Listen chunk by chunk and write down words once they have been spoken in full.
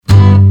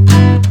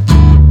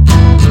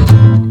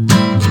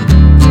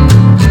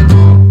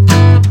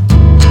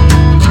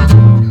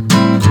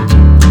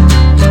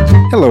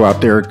out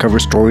there, Cover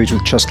Stories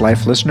with Chess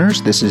Life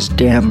listeners. This is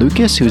Dan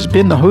Lucas, who's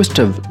been the host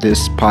of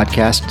this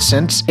podcast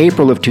since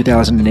April of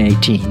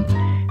 2018.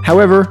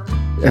 However,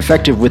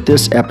 effective with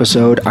this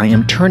episode, I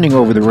am turning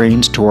over the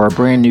reins to our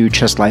brand new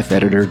Chess Life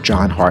editor,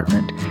 John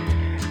Hartman.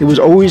 It was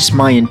always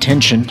my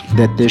intention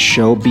that this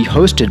show be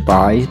hosted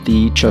by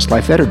the Chess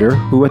Life editor,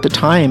 who at the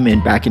time,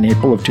 back in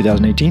April of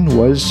 2018,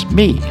 was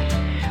me.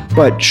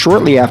 But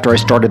shortly after I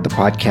started the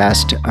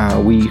podcast,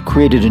 we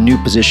created a new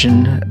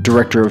position,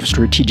 Director of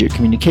Strategic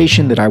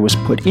Communication, that I was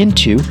put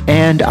into,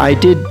 and I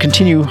did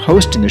continue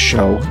hosting the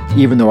show,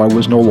 even though I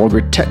was no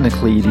longer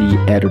technically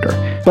the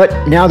editor.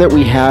 But now that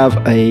we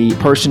have a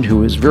person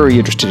who is very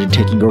interested in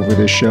taking over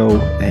this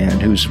show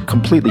and who's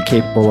completely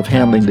capable of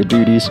handling the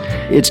duties,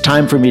 it's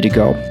time for me to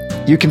go.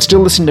 You can still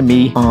listen to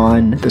me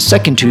on the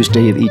second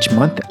Tuesday of each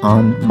month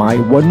on my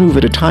One Move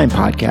at a Time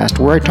podcast,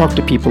 where I talk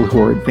to people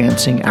who are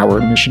advancing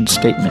our mission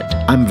statement.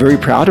 I'm very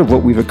proud of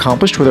what we've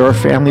accomplished with our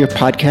family of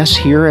podcasts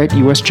here at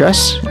US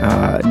Chess.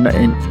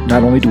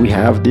 Not only do we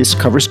have this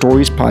Cover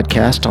Stories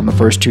podcast on the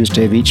first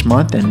Tuesday of each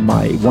month and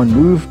my One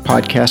Move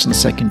podcast on the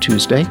second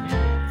Tuesday,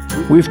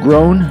 we've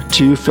grown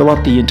to fill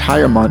up the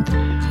entire month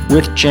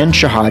with Jen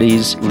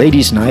Shahadi's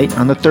Ladies' Night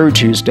on the third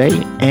Tuesday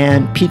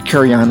and Pete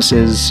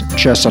Karagiannis'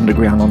 Chess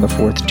Underground on the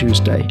fourth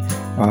Tuesday.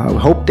 We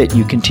hope that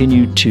you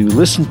continue to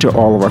listen to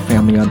all of our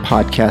family on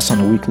podcasts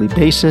on a weekly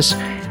basis,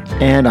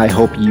 and I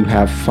hope you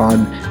have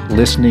fun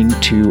listening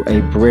to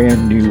a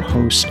brand new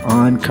host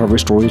on Cover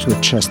Stories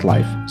with Chess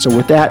Life. So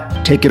with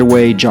that, take it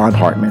away, John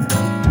Hartman.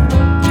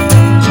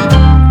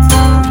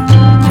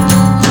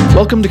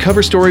 Welcome to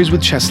Cover Stories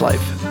with Chess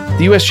Life,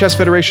 the U.S. Chess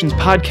Federation's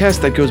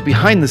podcast that goes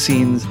behind the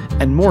scenes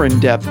and more in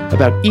depth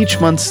about each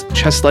month's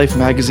Chess Life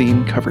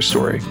magazine cover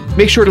story.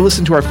 Make sure to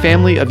listen to our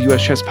family of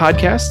U.S. Chess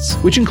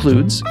podcasts, which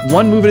includes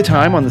One Move at a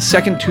Time on the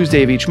second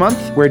Tuesday of each month,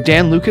 where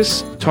Dan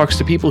Lucas talks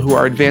to people who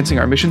are advancing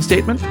our mission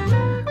statement,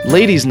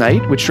 Ladies'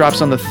 Night, which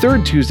drops on the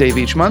third Tuesday of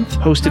each month,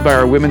 hosted by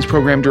our Women's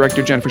Program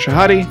Director Jennifer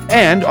Shahadi,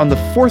 and on the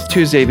fourth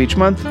Tuesday of each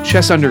month,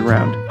 Chess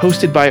Underground,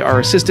 hosted by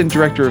our Assistant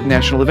Director of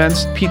National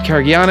Events, Pete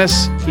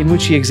Karagiannis, in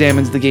which he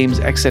examines the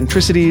game's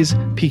eccentricities,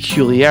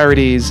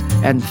 peculiarities,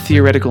 and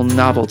theoretical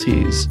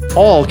novelties.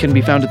 All can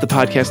be found at the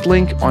podcast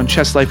link on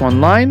Chess Life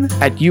Online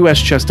at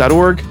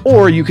uschess.org,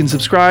 or you can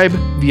subscribe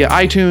via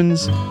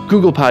iTunes,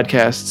 Google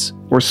Podcasts,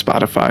 or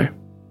Spotify.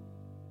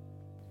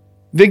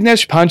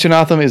 Vignesh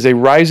Panchanatham is a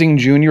rising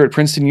junior at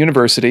Princeton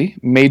University,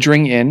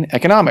 majoring in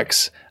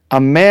economics. A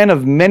man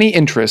of many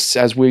interests,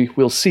 as we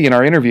will see in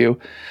our interview,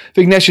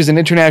 Vignesh is an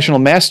international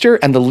master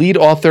and the lead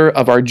author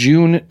of our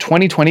June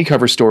 2020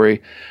 cover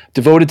story,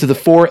 devoted to the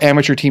 4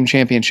 amateur team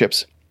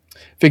championships.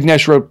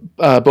 Vignesh wrote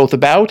both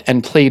about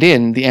and played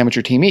in the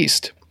Amateur Team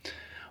East.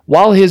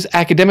 While his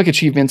academic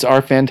achievements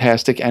are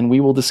fantastic, and we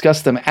will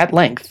discuss them at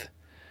length,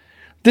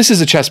 this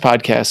is a chess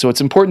podcast, so it's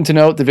important to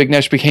note that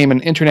Vignesh became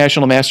an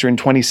international master in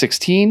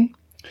 2016,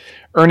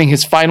 earning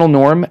his final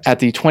norm at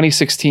the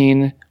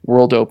 2016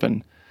 World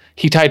Open.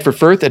 He tied for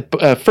first at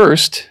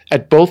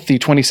both the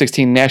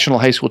 2016 National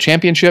High School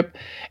Championship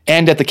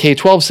and at the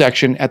K-12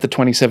 section at the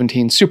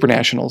 2017 Super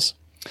Nationals.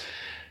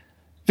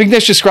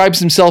 Vignesh describes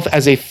himself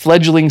as a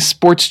fledgling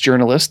sports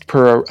journalist,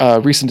 per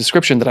a recent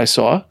description that I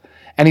saw,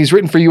 and he's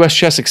written for US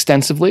Chess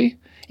extensively,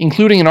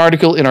 including an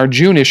article in our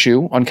June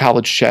issue on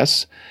college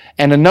chess,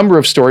 and a number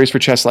of stories for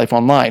Chess Life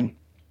Online.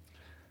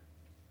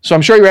 So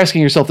I'm sure you're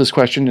asking yourself this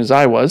question, as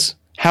I was.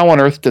 How on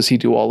earth does he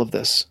do all of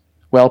this?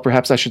 Well,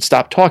 perhaps I should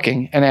stop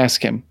talking and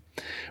ask him.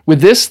 With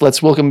this,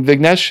 let's welcome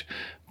Vignesh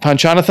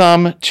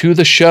Panchanatham to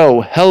the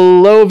show.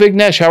 Hello,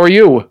 Vignesh. How are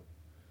you?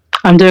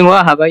 I'm doing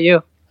well. How about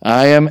you?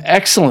 I am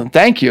excellent.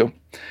 Thank you.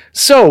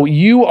 So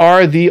you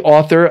are the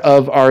author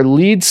of our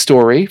lead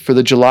story for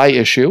the July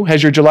issue.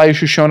 Has your July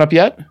issue shown up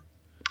yet?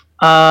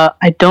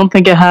 I don't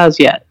think it has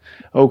yet.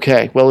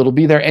 Okay, well, it'll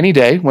be there any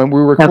day. When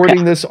we're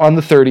recording this on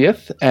the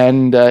 30th,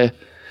 and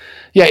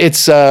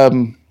it's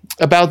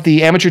about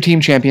the amateur team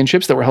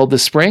championships that were held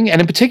this spring, and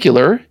in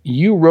particular,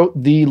 you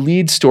wrote the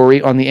lead story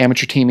on the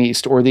Amateur Team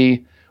East, or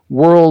the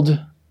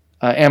World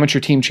Amateur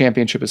Team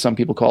Championship, as some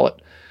people call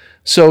it.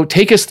 So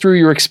take us through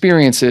your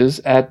experiences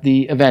at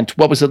the event.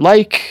 What was it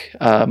like?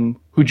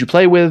 Who'd you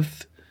play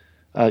with?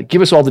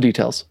 Give us all the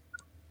details.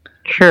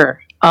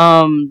 Sure.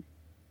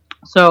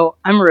 So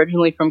I'm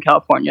originally from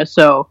California,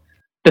 so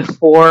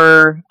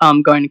before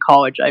going to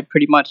college, I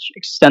pretty much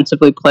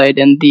extensively played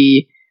in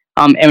the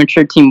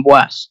Amateur Team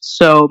West.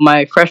 So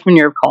my freshman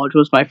year of college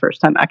was my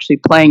first time actually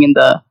playing in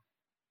the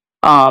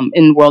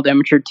World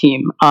Amateur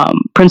Team.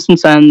 Princeton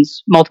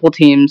sends multiple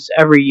teams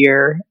every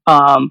year.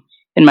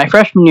 In my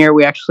freshman year,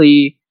 we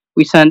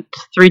sent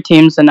 3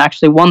 teams and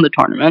actually won the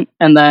tournament.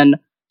 And then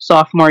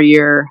sophomore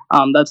year,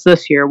 that's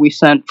this year, we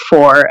sent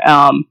 4,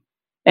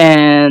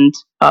 and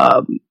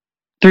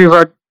 3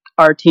 of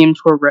our teams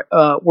were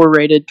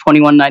rated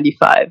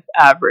 2195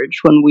 average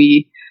when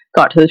we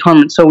got to the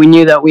tournament, so we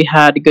knew that we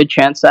had a good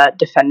chance at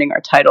defending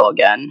our title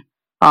again.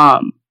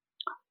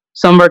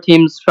 Some of our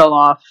teams fell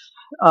off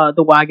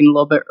the wagon a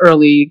little bit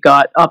early,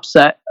 got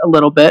upset a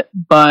little bit,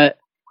 but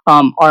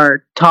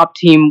our top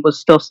team was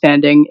still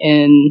standing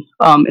in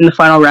the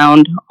final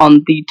round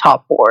on the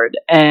top board,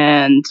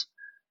 and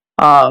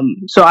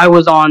so I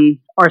was on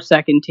our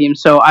second team,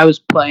 so I was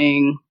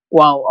playing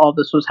while all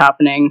this was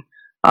happening.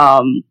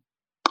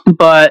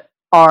 But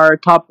our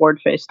top board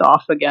faced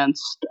off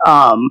against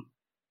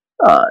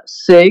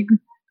SIG,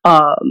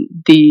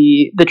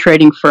 the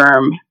trading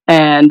firm,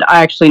 and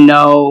I actually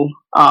know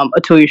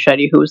Atulya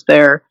Shetty, who was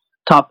their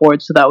top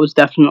board, so that was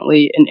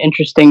definitely an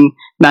interesting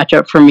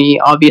matchup for me.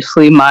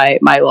 Obviously, my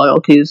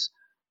loyalties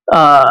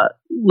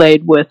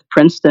laid with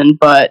Princeton,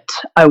 but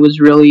I was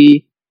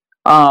really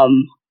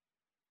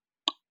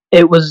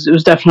it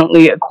was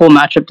definitely a cool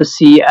matchup to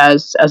see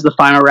as the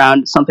final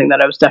round. Something that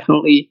I was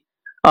definitely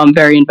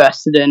very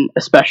invested in,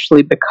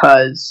 especially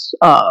because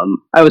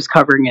I was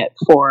covering it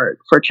for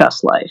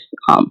Chess Life.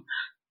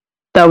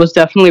 That was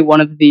definitely one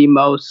of the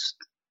most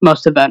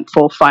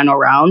eventful final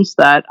rounds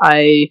that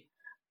I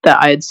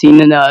had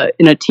seen in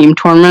a team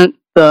tournament.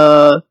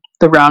 The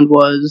round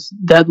was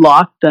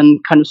deadlocked and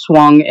kind of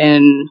swung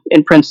in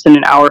Princeton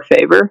in our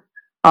favor,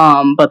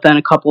 but then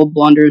a couple of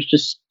blunders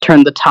just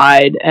turned the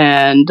tide,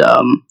 and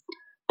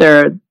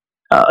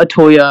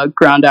Atulya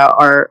ground out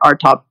our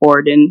top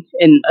board in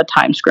a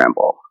time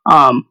scramble.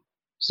 So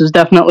there's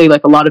definitely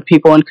like a lot of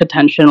people in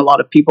contention, a lot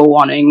of people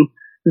wanting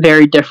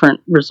very different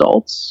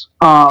results,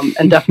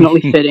 and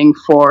definitely fitting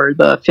for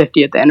the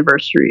 50th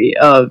anniversary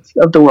of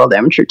the World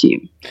Amateur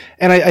Team.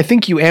 And I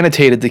think you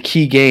annotated the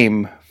key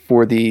game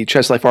for the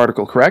Chess Life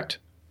article, correct?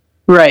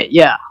 Right,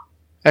 yeah.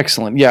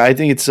 Excellent. Yeah, I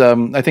think it's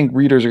I think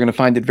readers are going to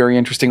find it very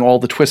interesting, all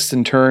the twists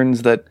and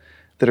turns that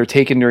are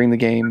taken during the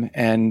game,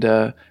 and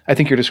I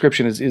think your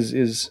description is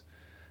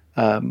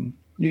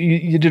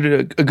you did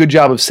a good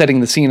job of setting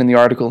the scene in the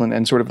article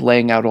and sort of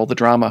laying out all the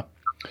drama.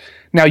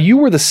 Now, you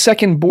were the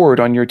second board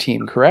on your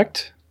team,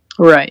 correct?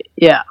 Right,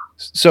 yeah.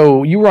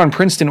 So you were on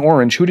Princeton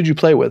Orange. Who did you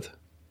play with?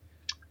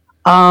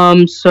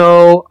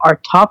 So our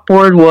top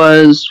board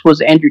was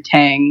Andrew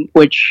Tang,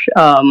 which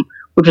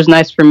was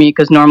nice for me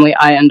because normally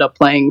I end up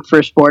playing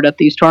first board at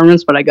these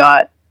tournaments, but I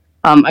got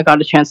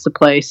a chance to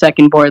play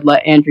second board,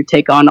 let Andrew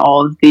take on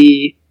all of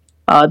the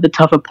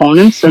tough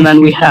opponents, and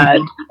then we had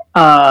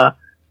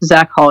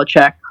Zach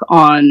Holacek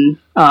on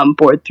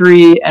board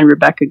 3 and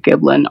Rebecca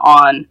Giblin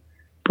on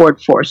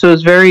board 4. So it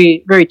was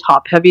very, very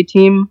top heavy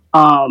team.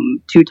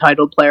 2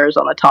 titled players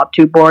on the top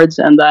 2 boards,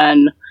 and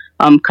then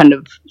kind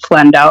of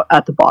flattened out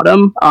at the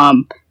bottom.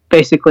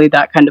 Basically,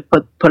 that kind of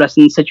put us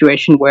in a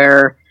situation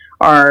where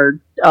our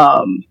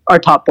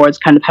top boards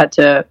kind of had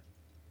to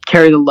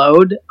carry the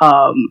load,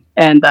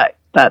 and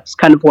that's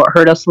kind of what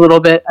hurt us a little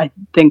bit. I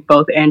think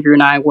both Andrew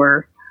and I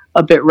were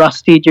a bit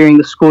rusty during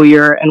the school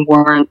year and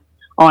weren't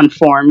on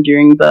form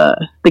during the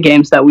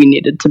games that we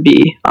needed to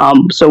be.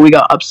 So we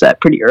got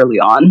upset pretty early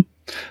on.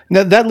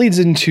 Now, that leads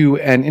into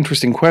an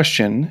interesting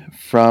question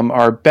from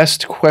our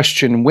best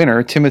question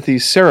winner, Timothy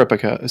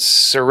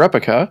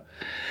Serepica.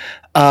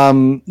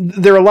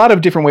 There are a lot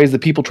of different ways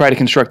that people try to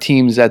construct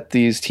teams at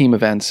these team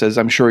events, as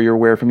I'm sure you're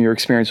aware from your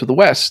experience with the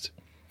West.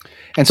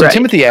 And so right.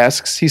 Timothy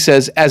asks, he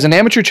says, as an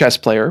amateur chess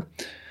player,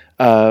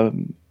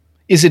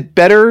 is it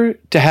better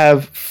to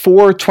have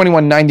 4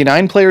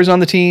 2199 players on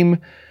the team,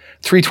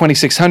 3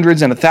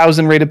 2600s and a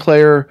 1000 rated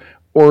player,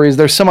 or is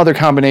there some other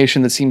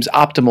combination that seems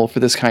optimal for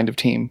this kind of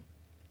team?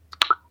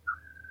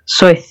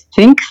 So I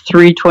think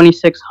 3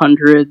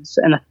 2600s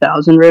and a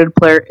 1000 rated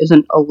player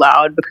isn't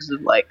allowed because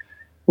of like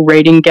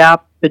rating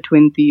gap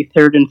between the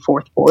third and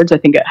fourth boards. I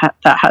think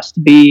that has to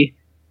be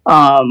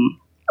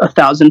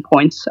 1,000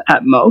 points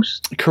at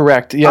most.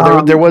 Correct.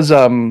 Yeah, there was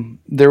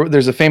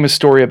there's a famous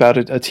story about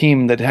a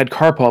team that had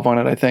Karpov on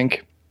it, I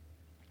think.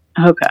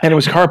 Okay. And it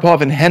was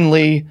Karpov and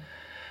Henley,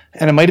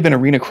 and it might have been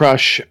Arena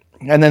Crush,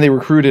 and then they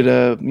recruited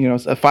a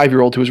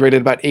 5-year-old who was rated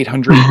about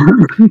 800,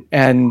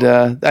 and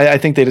I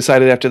think they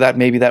decided after that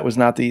maybe that was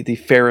not the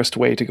fairest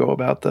way to go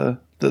about the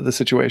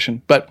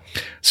situation. But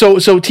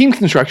so team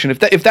construction,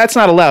 if that's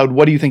not allowed,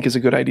 what do you think is a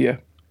good idea?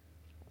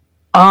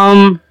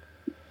 I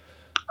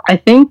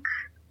think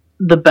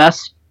the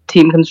best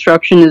team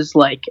construction is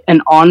like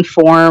an on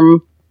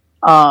form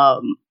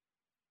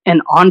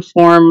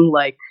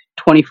like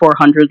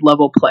 2400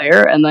 level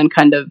player, and then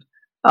kind of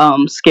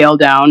scale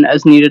down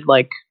as needed,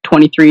 like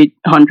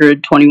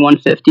 2300,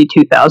 2150,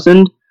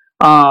 2000.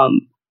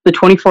 The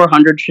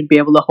 2400 should be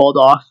able to hold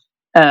off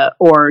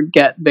or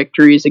get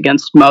victories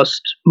against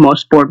most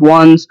board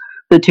ones.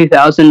 The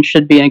 2000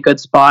 should be in a good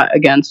spot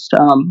against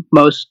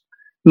most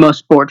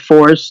board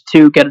 4s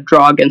to get a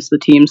draw against the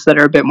teams that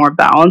are a bit more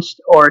balanced,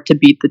 or to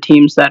beat the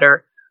teams that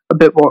are a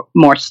bit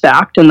more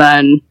stacked. And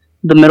then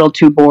the middle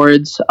 2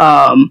 boards,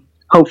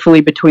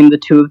 hopefully between the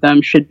 2 of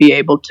them, should be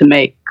able to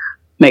make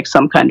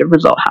some kind of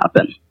result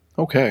happen.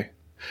 Okay.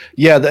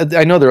 Yeah,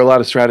 I know there are a lot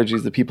of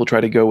strategies that people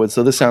try to go with,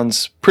 so this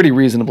sounds pretty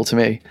reasonable to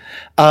me.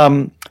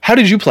 How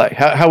did you play?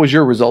 How was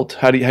your result?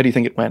 How do you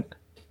think it went?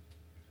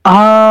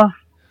 I'm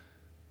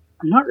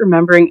not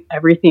remembering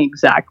everything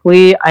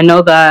exactly. I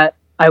know that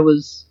I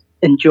was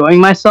enjoying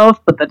myself,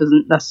 but that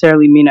doesn't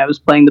necessarily mean I was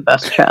playing the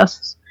best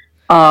chess.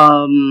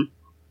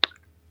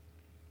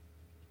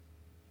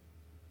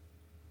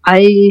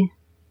 I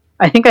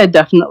think I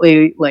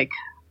definitely like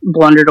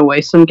blundered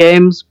away some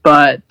games,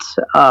 but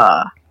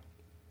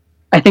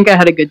I think I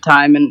had a good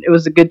time, and it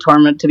was a good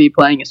tournament to be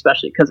playing,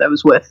 especially because I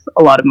was with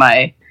a lot of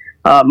my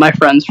my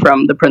friends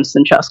from the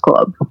Princeton Chess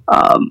Club.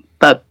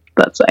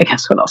 That's I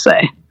guess what I'll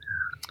say.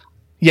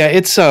 Yeah,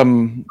 it's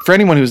for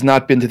anyone who's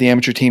not been to the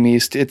Amateur Team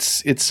East,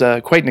 it's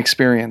quite an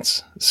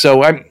experience.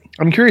 So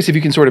I'm curious if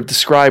you can sort of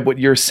describe what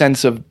your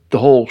sense of the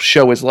whole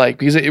show is like,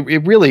 because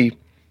it really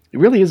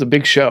is a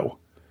big show.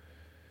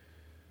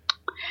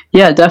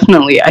 Yeah,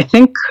 definitely. I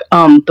think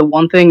the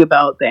one thing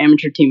about the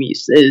Amateur Team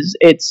East is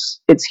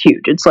it's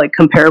huge. It's like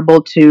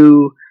comparable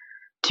to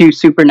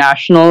Super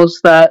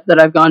Nationals that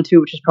I've gone to,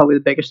 which is probably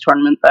the biggest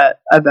tournament that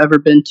I've ever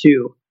been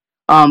to.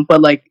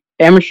 But like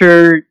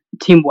Amateur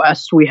Team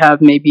West, we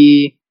have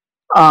maybe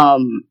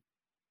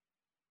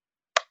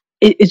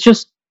it's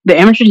just the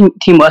Amateur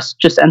Team West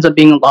just ends up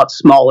being a lot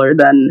smaller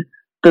than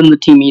the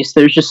Team East.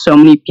 There's just so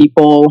many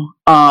people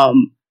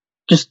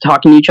just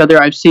talking to each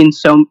other. I've seen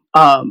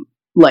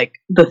like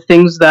the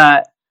things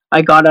that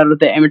I got out of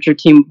the Amateur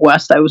Team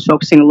West, I was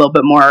focusing a little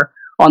bit more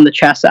on the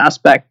chess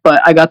aspect,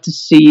 but I got to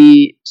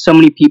see so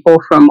many people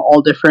from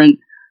all different,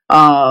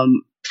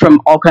 from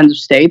all kinds of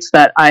states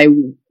that I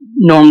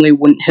normally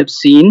wouldn't have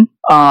seen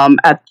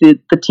at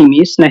the Team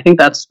East, and I think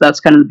that's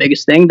kind of the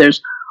biggest thing.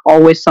 There's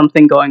always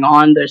something going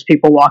on. There's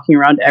people walking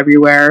around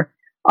everywhere.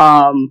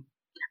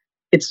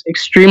 It's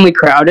extremely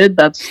crowded.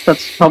 That's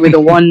probably the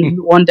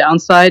one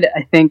downside.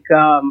 I think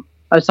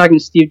I was talking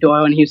to Steve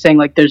Doyle, and he was saying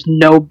like there's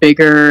no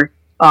bigger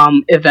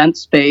event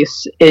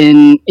space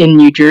in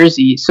New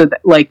Jersey, so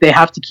that, like they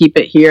have to keep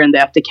it here, and they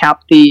have to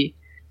cap the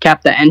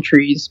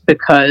entries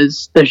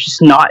because there's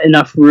just not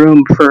enough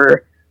room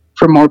for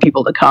more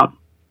people to come.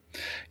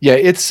 Yeah,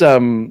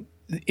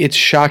 it's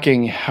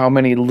shocking how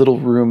many little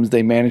rooms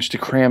they manage to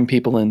cram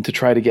people in to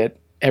try to get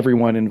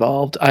everyone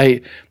involved.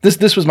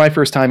 This was my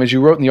first time, as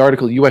you wrote in the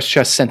article. US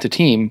Chess sent a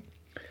team,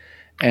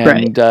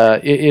 and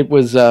right. It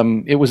was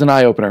an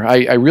eye opener.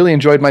 I really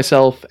enjoyed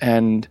myself,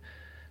 and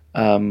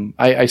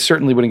I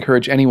certainly would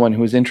encourage anyone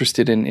who is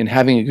interested in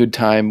having a good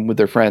time with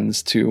their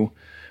friends to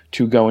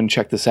go and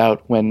check this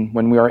out when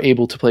we are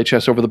able to play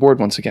chess over the board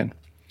once again.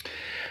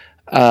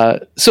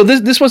 So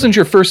this wasn't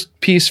your first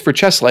piece for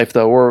Chess Life,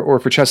 though, or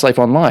for Chess Life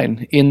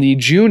Online. In the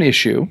June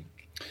issue,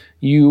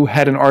 you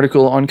had an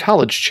article on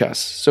college chess.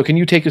 So can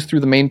you take us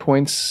through the main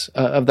points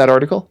of that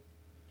article?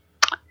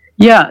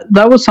 Yeah,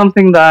 that was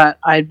something that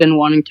I'd been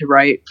wanting to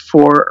write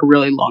for a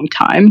really long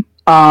time.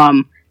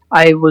 I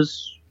think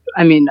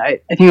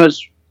it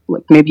was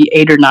like maybe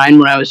 8 or 9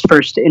 when I was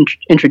first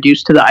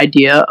introduced to the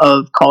idea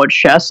of college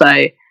chess.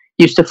 I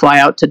used to fly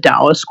out to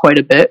Dallas quite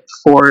a bit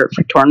for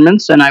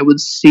tournaments, and I would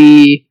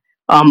see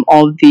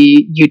all of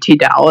the UT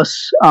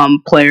Dallas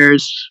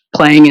players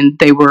playing, and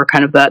they were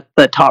kind of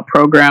the top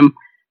program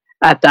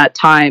at that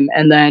time.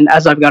 And then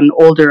as I've gotten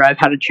older, I've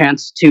had a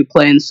chance to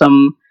play in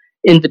some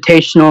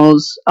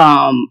invitationals,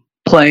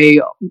 play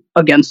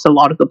against a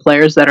lot of the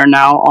players that are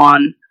now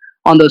on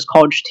those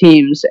college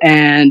teams.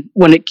 And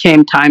when it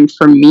came time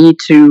for me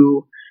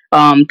to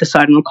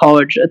decide on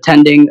college,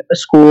 attending a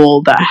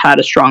school that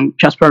had a strong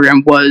chess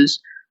program was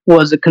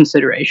a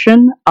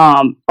consideration.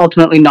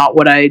 Ultimately not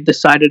what I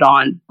decided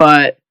on,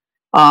 but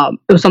it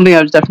was something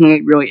I was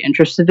definitely really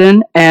interested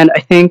in. And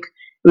I think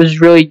it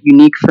was really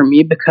unique for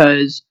me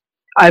because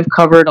I've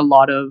covered a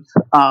lot of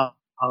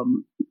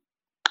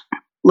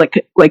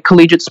like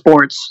collegiate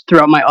sports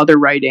throughout my other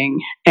writing,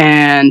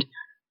 and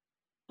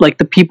like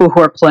the people who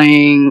are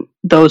playing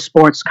those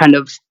sports kind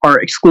of are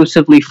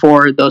exclusively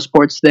for those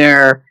sports.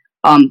 They're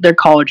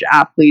college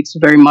athletes,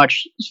 very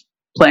much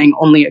playing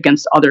only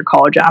against other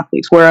college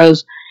athletes.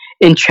 Whereas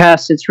in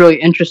chess, it's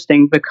really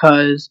interesting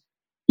because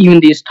even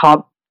these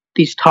top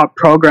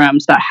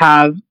programs that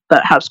have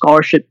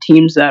scholarship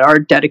teams that are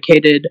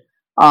dedicated,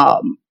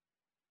 that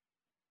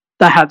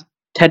have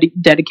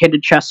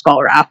dedicated chess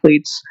scholar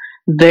athletes,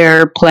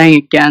 they're playing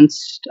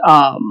against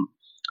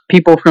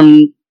people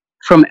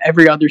from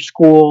every other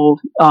school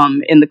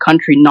in the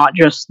country, not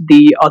just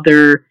the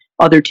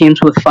other teams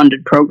with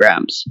funded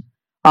programs.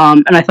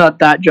 And I thought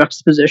that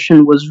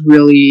juxtaposition was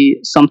really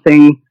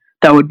something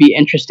that would be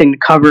interesting to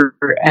cover.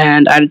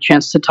 And I had a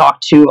chance to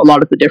talk to a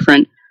lot of the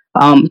different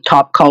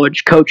top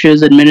college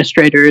coaches,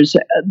 administrators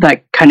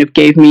that kind of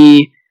gave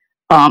me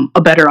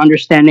a better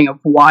understanding of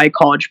why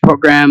college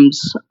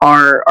programs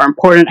are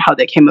important, how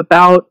they came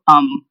about,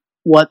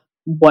 what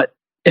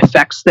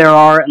effects there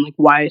are, and like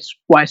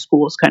why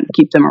schools kind of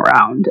keep them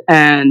around.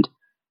 And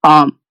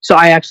so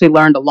I actually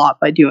learned a lot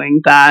by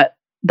doing that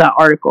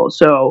article.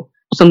 So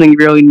something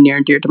really near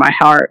and dear to my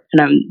heart,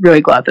 and I'm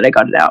really glad that I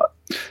got it out.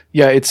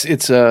 Yeah, it's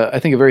I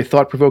think a very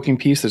thought-provoking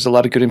piece. There's a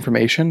lot of good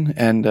information,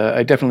 and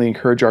I definitely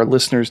encourage our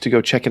listeners to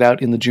go check it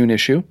out in the June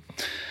issue.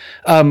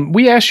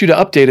 We asked you to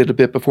update it a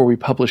bit before we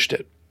published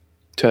it.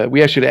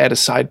 We asked you to add a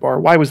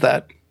sidebar. Why was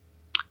that?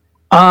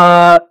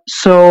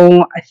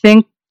 So I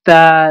think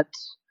that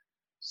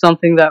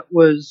something that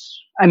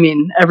was,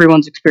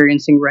 everyone's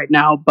experiencing right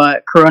now,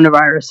 but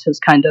coronavirus has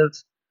kind of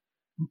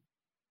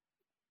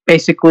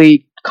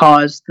basically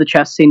caused the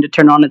chess scene to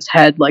turn on its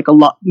head. Like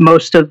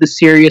most of the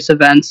serious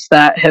events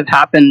that have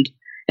happened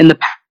in the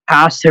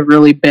past have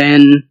really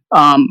been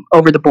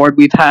over the board.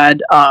 We've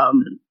had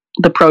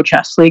the Pro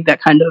Chess League that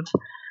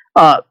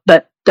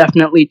that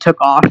definitely took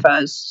off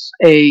as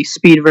a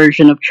speed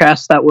version of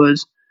chess that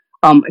was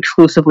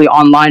exclusively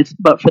online,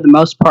 but for the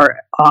most part,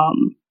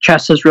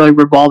 chess has really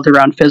revolved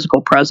around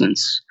physical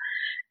presence.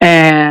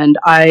 And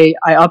I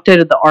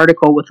updated the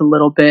article with a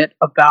little bit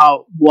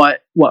about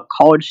what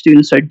college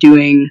students are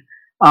doing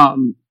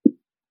in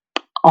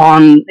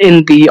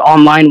the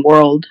online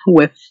world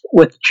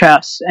with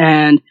chess.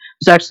 And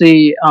it's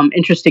actually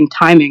interesting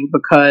timing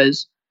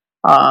because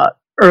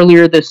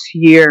earlier this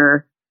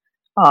year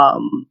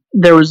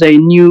there was a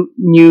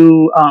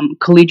new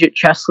collegiate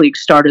chess league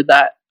started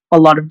that a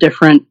lot of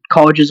different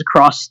colleges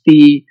across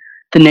the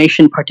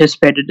nation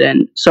participated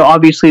in. So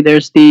obviously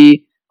there's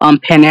the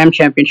Pan Am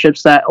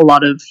Championships that a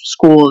lot of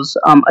schools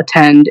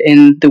attend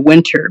in the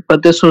winter,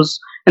 but this was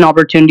an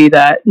opportunity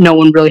that no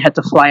one really had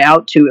to fly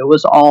out to. It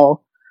was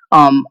all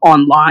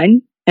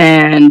online,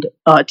 and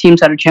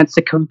teams had a chance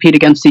to compete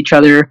against each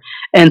other,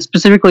 and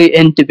specifically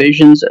in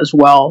divisions as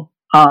well.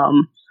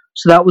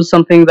 So that was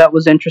something that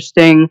was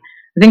interesting.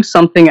 I think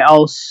something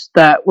else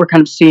that we're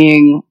kind of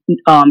seeing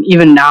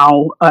even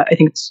now, I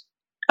think it's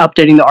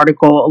updating the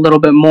article a little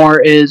bit more,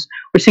 is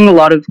we're seeing a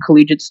lot of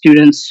collegiate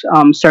students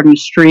starting to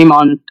stream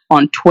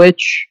on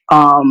Twitch,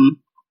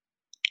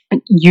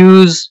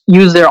 use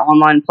their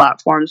online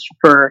platforms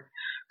for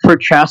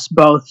chess,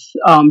 both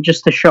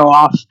just to show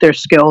off their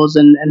skills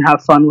and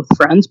have fun with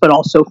friends, but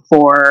also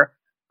for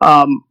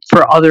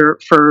other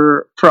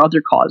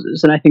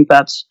causes. And I think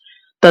that's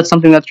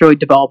something that's really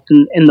developed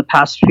in the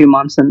past few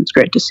months, and it's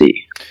great to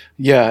see.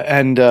 Yeah,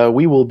 and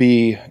we will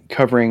be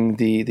covering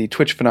the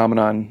Twitch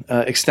phenomenon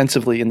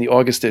extensively in the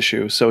August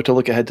issue. So to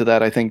look ahead to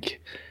that, I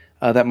think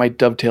that might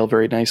dovetail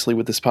very nicely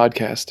with this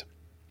podcast.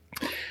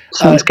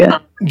 Sounds good.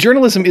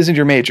 Journalism isn't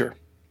your major,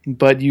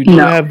 but you do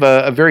have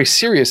a very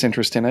serious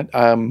interest in it.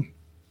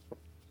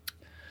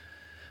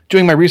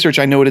 Doing my research,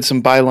 I noted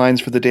some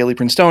bylines for the Daily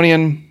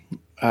Princetonian.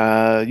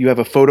 You have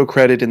a photo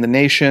credit in The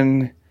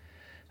Nation.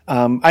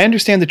 I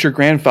understand that your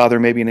grandfather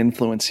may be an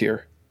influence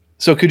here.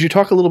 So could you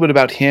talk a little bit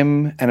about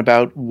him and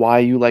about why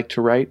you like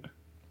to write?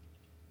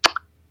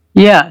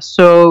 Yeah,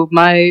 so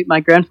my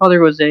grandfather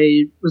was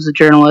a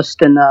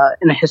journalist and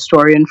a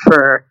historian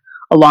for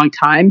a long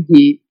time.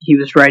 He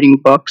was writing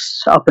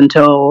books up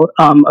until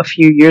a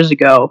few years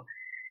ago,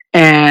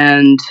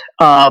 and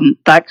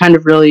that kind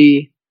of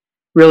really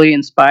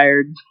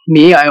inspired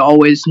me. I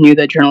always knew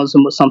that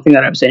journalism was something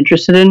that I was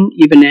interested in,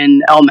 even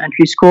in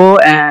elementary school,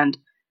 and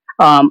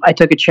I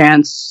took a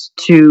chance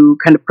to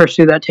kind of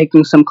pursue that,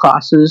 taking some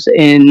classes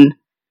in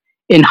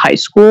high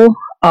school.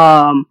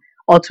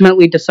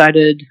 Ultimately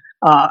decided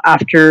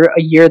after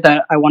a year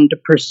that I wanted to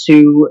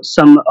pursue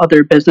some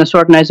other business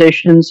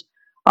organizations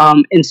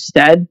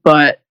instead.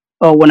 But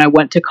when I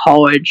went to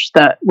college,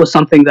 that was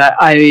something that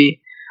I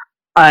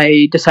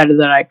decided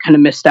that I kind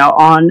of missed out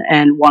on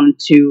and wanted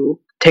to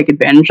take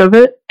advantage of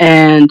it.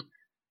 And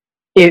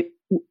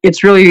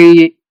it's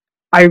really,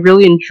 I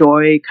really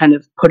enjoy kind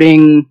of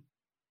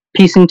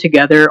piecing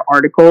together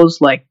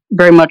articles, like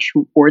very much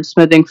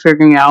wordsmithing,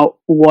 figuring out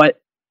what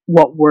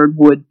word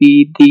would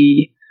be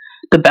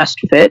the best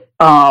fit.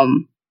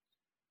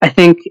 I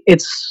think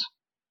it's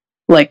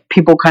like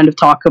people kind of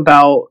talk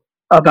about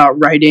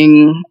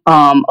writing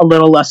a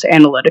little less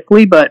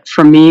analytically, but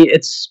for me,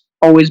 it's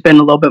always been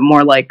a little bit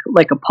more like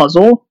a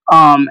puzzle.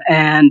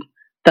 And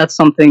that's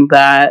something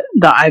that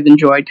I've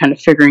enjoyed, kind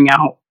of figuring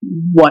out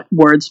what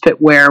words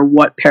fit where,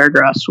 what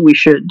paragraphs we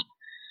should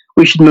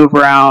move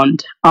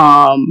around.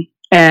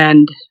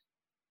 And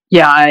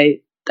yeah, I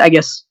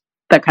guess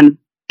that kind of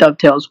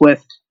dovetails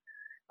with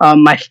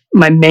my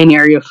main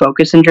area of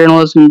focus in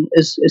journalism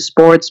is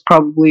sports,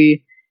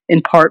 probably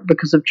in part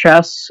because of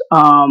chess.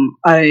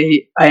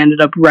 I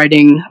ended up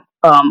writing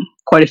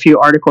quite a few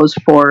articles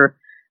for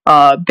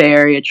Bay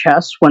Area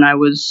Chess when I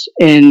was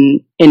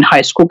in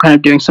high school, kind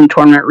of doing some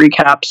tournament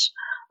recaps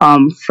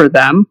for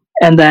them,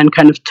 and then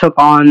kind of took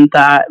on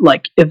that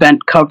like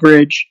event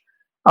coverage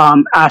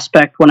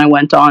aspect when I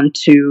went on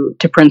to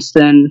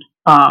Princeton,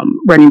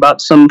 writing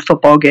about some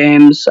football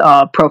games,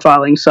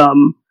 profiling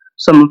some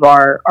of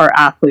our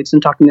athletes,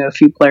 and talking to a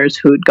few players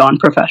who had gone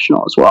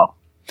professional as well.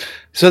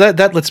 So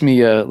that lets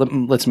me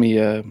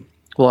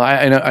well,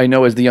 I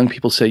know as the young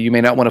people say, you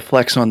may not want to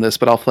flex on this,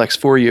 but I'll flex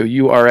for you.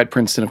 You are at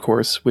Princeton, of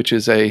course, which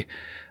is a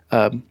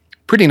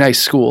pretty nice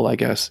school, I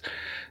guess.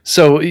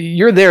 So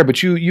you're there,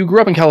 but you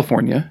grew up in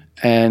California,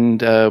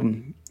 and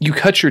you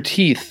cut your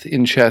teeth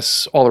in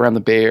chess all around the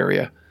Bay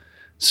Area.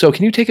 So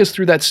can you take us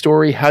through that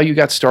story, how you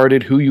got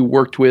started, who you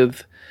worked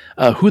with,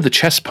 who the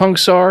chess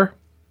punks are,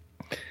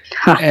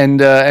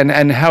 and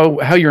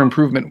how your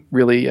improvement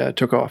really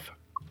took off?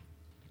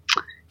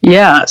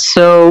 Yeah,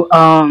 so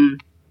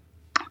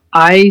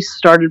I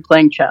started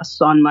playing chess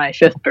on my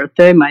 5th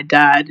birthday. My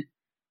dad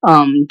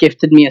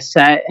gifted me a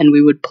set, and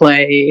we would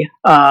play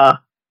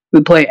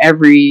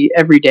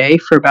every day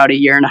for about a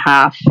year and a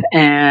half.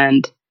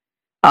 And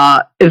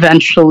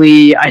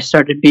Eventually, I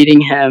started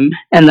beating him,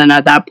 and then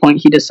at that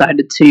point, he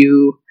decided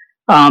to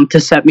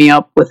set me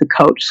up with a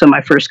coach. So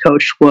my first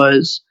coach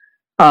was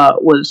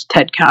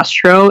Ted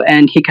Castro,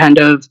 and he kind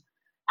of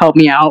helped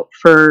me out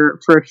for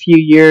a few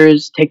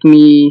years, taking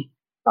me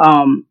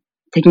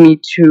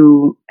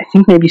to I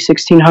think maybe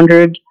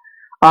 1600,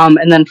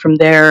 and then from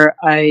there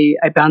I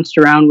bounced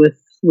around with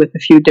a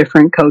few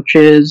different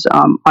coaches,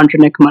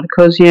 Andronik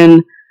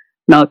Matikosian,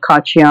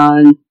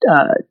 Melikachian,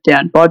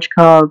 Dan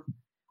Bojkov,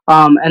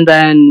 and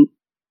then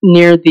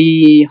near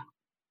the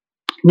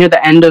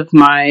end of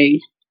my,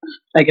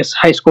 I guess,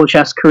 high school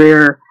chess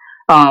career,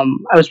 I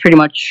was pretty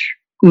much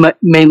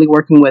mainly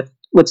working with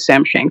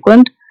Sam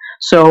Shankland.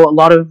 So a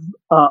lot of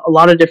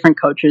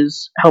different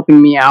coaches helping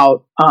me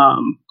out.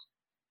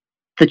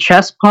 The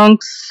Chess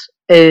Punks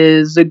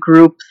is a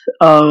group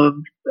of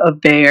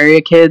Bay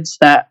Area kids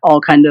that all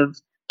kind of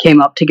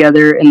came up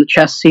together in the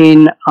chess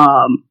scene.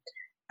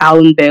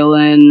 Alan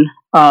Balin,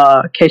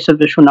 Keshav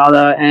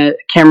Vishwanatha, and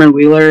Cameron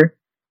Wheeler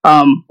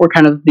were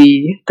kind of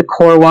the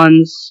core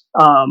ones.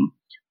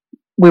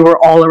 We were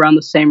all around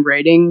the same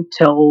rating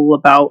till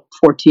about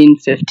 14,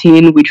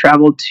 15. We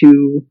traveled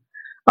to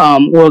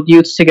World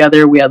Youths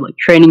together. We had like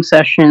training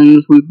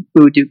sessions. We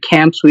would do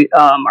camps.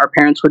 Our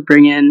parents would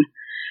bring in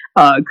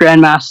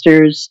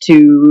grandmasters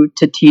to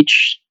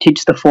teach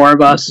the four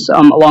of us,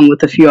 along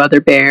with a few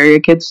other Bay Area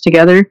kids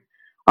together.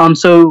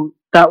 So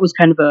that was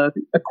kind of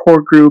a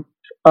core group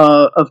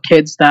of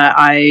kids that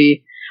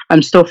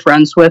I'm still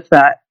friends with,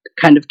 that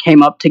kind of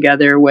came up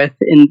together with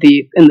in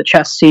the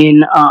chess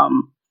scene.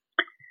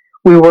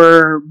 We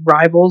were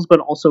rivals, but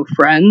also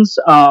friends.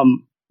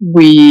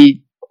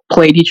 We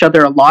played each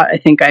other a lot. I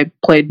think I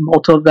played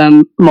multiple of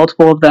them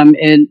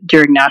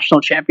during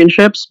national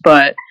championships.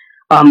 But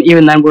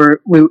even then,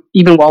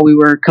 even while we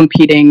were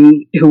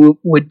competing, who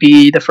would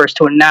be the first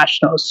to win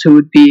nationals, who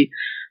would be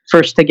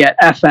first to get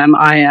FM,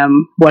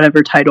 IM,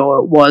 whatever title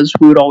it was,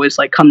 we would always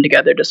like come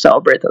together to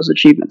celebrate those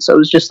achievements. So it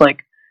was just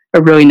like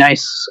a really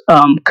nice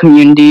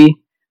community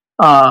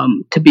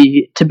to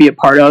be a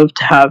part of,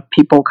 to have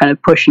people kind of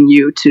pushing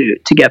you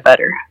to get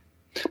better.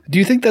 Do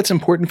you think that's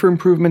important for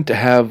improvement, to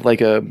have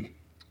like a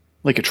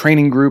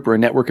training group or a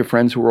network of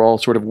friends who are all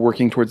sort of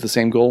working towards the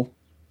same goal?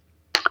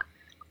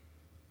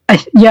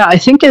 I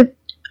think I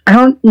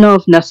don't know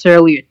if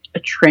necessarily a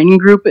training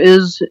group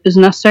is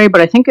necessary, but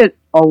I think it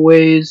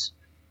always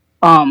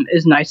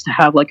is nice to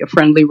have like a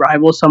friendly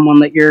rival, someone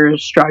that you're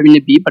striving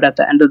to beat, but at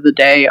the end of the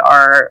day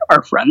are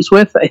friends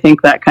with. I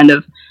think that kind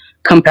of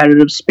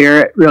competitive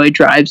spirit really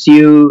drives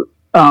you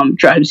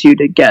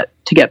to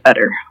get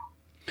better.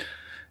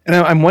 And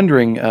I'm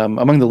wondering,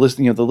 among the list,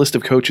 the list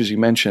of coaches you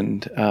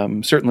mentioned,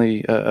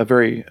 certainly a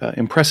very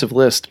impressive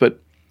list. But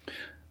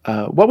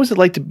what was it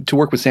like to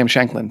work with Sam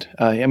Shankland?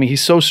 I mean,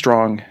 he's so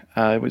strong.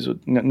 It was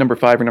number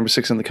 5 or number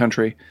 6 in the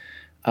country.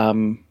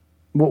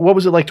 What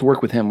was it like to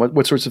work with him?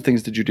 What sorts of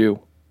things did you do?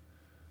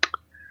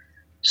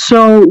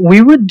 So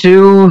we would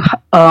do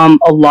a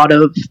lot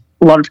of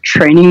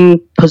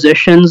training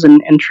positions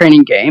and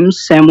training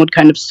games. Sam would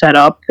kind of set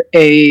up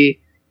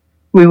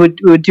we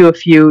would do a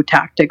few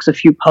tactics, a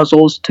few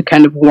puzzles to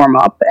kind of warm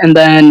up, and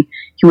then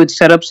he would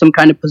set up some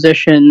kind of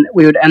position.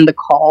 We would end the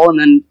call, and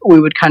then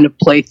we would kind of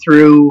play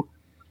through.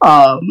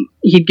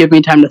 He'd give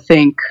me time to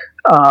think,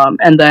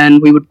 and then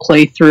we would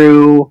play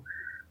through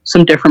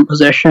some different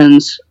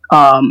positions,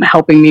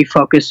 helping me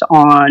focus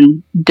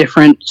on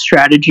different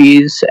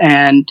strategies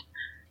and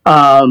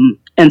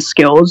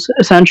skills,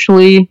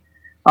 essentially.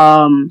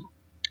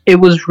 It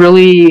was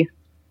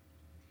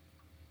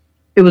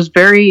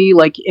very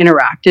like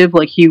interactive.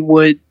 Like he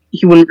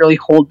wouldn't really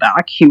hold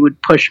back. He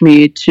would push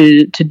me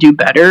to do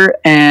better.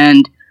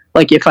 And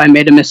like if I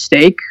made a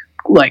mistake,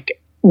 like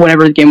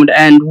whenever the game would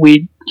end,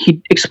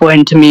 he'd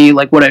explain to me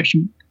like what I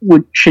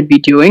should be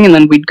doing, and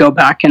then we'd go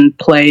back and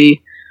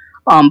play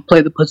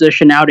the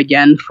position out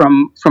again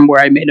from where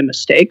I made a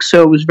mistake.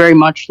 So it was very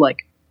much like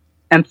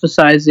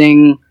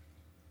emphasizing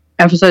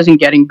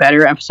getting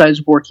better,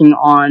 emphasize working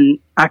on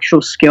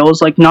actual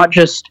skills, like not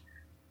just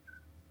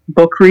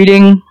book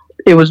reading.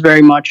 It was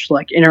very much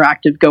like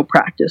interactive, go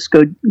practice,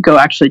 go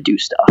actually do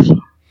stuff.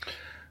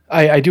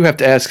 I do have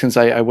to ask, since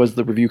I was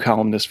the review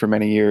columnist for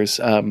many years,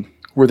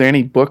 were there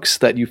any books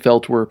that you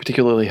felt were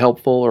particularly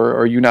helpful, or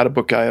are you not a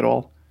book guy at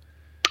all?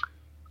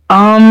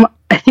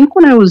 I think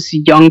when I was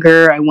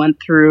younger, I went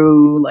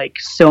through like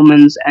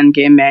Silman's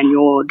Endgame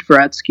Manual,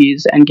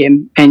 Dvoretsky's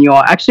Endgame Manual.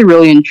 I actually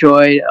really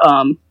enjoyed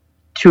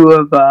two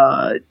of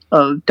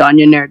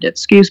Danya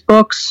Naroditsky's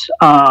books,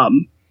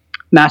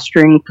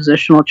 Mastering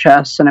Positional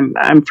Chess, and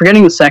I'm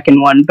forgetting the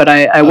second one, but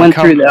I went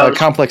through those.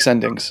 Complex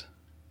Endings.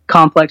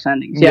 Complex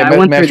Endings. Yeah, I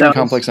went through those.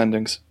 Complex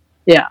Endings.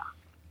 Yeah.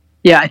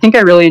 Yeah, I think I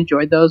really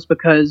enjoyed those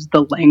because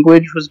the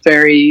language was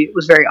very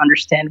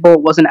understandable.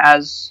 It wasn't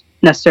as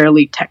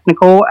necessarily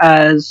technical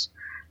as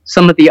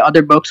some of the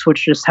other books,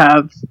 which just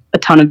have a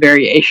ton of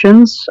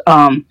variations.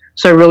 So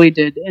I really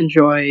did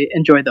enjoy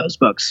those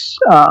books.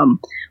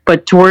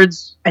 But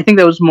I think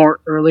that was more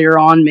earlier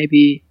on,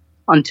 maybe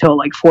until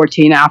like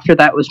 14. After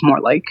that was more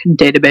like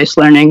database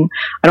learning.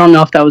 I don't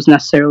know if that was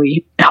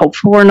necessarily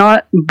helpful or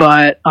not,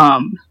 but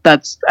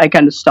I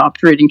kind of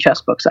stopped reading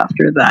chess books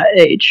after that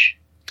age.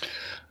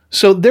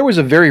 So there was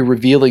a very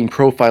revealing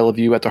profile of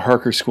you at the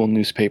Harker School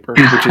newspaper,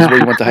 which is where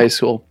you went to high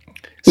school.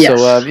 Yes.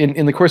 So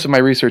in the course of my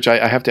research,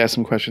 I have to ask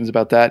some questions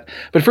about that.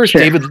 But first,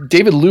 Sure.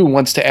 David Liu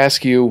wants to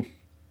ask you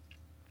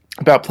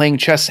about playing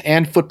chess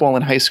and football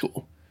in high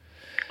school.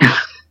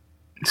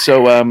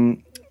 So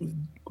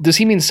does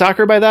he mean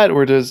soccer by that,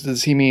 or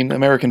does he mean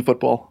American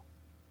football?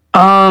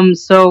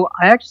 So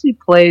I actually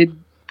played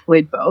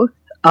both.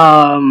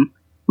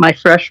 My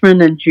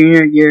freshman and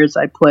junior years,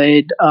 I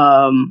played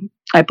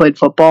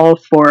football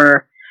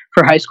for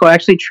high school. I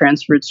actually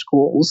transferred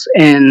schools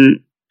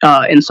in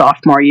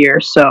sophomore year,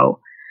 so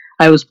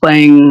I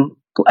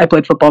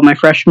played football my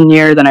freshman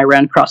year, then I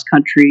ran cross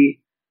country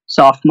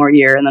sophomore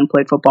year, and then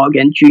played football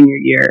again junior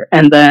year.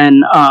 And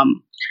then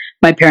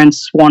my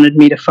parents wanted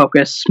me to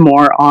focus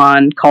more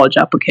on college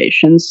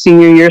applications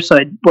senior year, so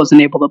I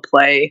wasn't able to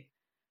play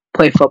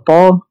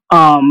football.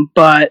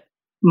 But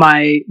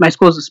my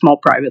school is a small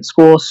private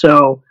school,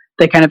 so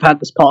they kind of had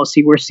this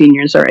policy where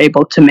seniors are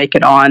able to make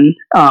it on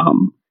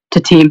to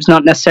teams,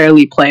 not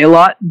necessarily play a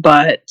lot,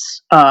 but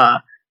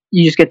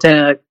you just get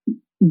to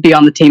be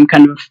on the team,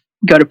 kind of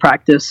go to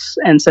practice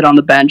and sit on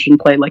the bench and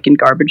play like in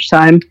garbage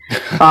time.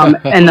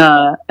 And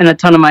a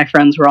ton of my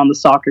friends were on the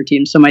soccer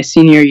team. So my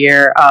senior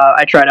year,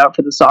 I tried out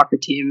for the soccer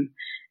team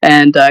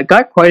and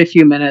got quite a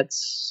few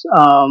minutes.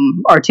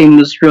 Our team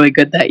was really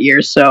good that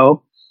year,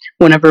 so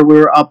whenever we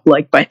were up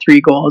like by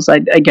 3 goals,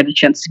 I'd get a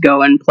chance to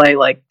go and play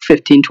like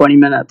 15, 20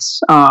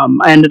 minutes. I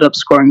ended up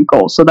scoring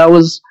goals, so that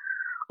was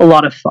a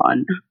lot of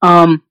fun.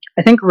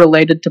 I think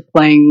related to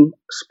playing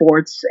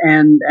sports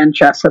and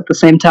chess at the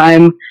same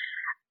time,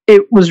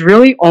 it was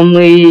really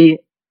only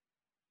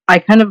I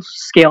kind of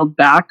scaled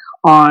back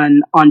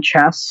on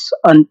chess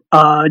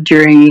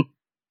during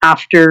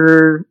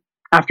after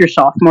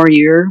sophomore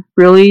year,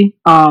 really.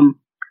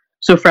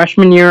 So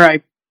freshman year,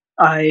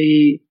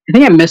 I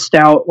think I missed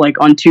out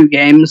like on 2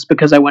 games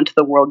because I went to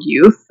the World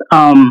Youth.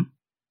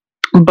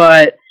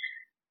 But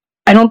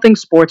I don't think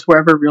sports were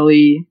ever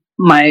really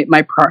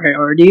my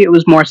priority. It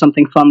was more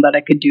something fun that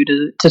I could do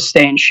to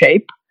stay in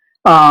shape.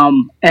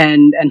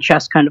 And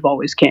chess kind of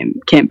always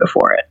came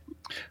before it.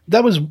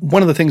 That was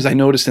one of the things I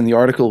noticed in the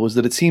article, was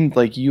that it seemed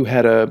like you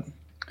had a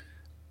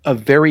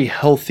very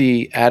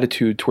healthy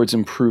attitude towards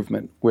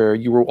improvement, where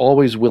you were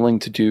always willing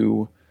to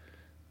do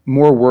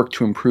more work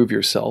to improve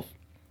yourself.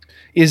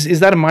 Is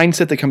that a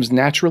mindset that comes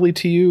naturally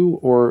to you,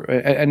 or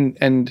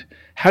and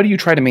how do you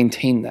try to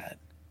maintain that?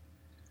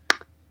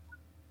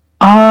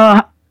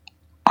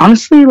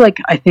 Honestly, like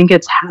I think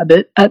it's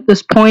habit at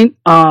this point.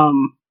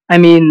 I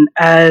mean,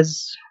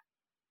 as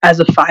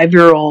a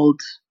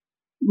 5-year-old,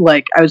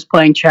 like I was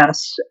playing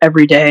chess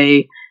every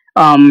day,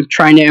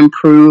 trying to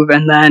improve,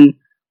 and then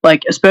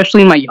like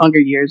especially in my younger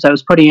years, I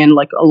was putting in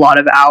like a lot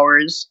of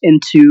hours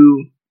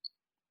into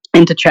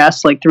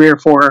chess, like 3 or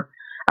 4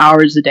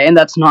 hours a day, and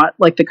that's not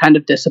like the kind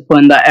of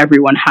discipline that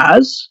everyone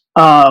has.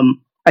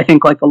 I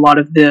think like a lot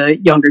of the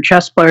younger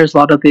chess players, a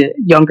lot of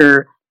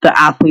the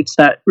athletes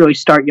that really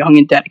start young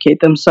and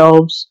dedicate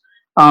themselves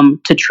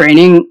to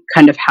training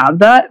kind of have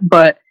that,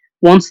 but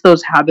once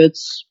those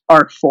habits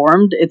are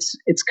formed,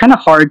 it's kind of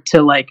hard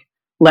to like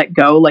let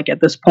go. Like at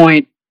this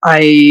point,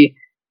 I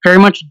very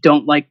much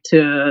don't like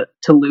to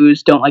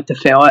lose, don't like to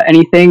fail at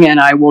anything, and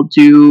I will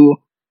do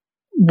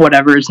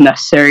whatever is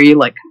necessary,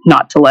 like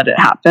not to let it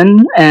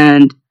happen.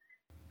 And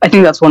I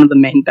think that's one of the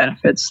main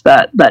benefits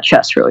that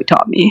chess really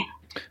taught me.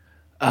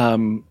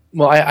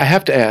 Well, I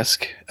have to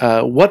ask,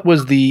 what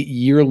was the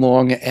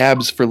year-long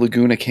Abs for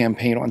Laguna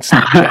campaign on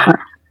Snapchat?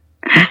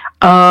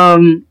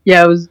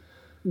 Yeah, it was.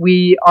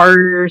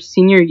 Our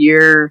senior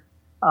year,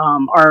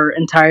 our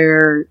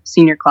entire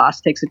senior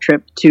class takes a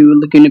trip to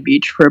Laguna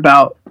Beach for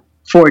about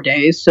 4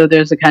 days. So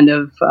there's a kind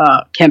of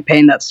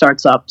campaign that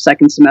starts up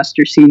second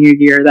semester senior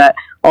year that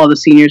all the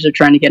seniors are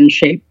trying to get in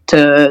shape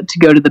to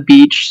go to the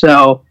beach.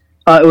 So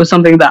it was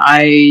something that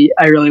I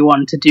really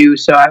wanted to do.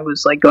 So I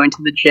was like going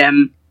to the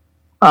gym,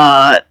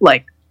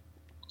 like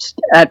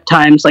at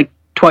times like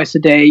twice a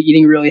day,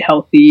 eating really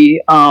healthy,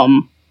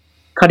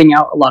 cutting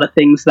out a lot of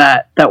things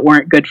that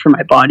weren't good for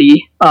my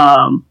body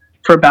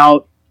for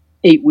about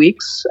 8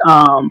 weeks.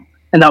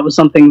 And that was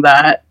something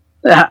that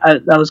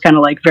was kind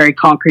of like very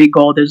concrete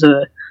goal. There's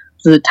a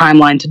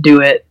timeline to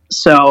do it.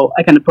 So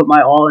I kind of put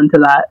my all into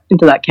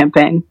that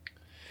campaign.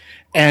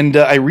 And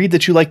I read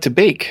that you like to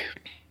bake.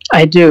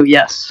 I do,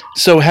 yes.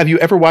 So have you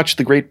ever watched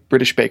The Great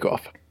British Bake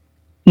Off?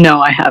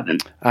 No, I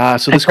haven't.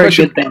 So this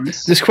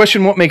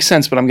question won't make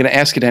sense, but I'm going to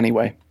ask it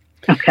anyway.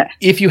 Okay.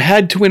 If you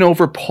had to win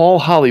over Paul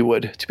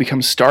Hollywood to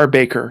become star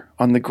baker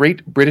on The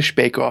Great British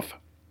Bake Off,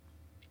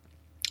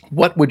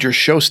 what would your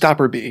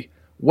showstopper be?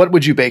 What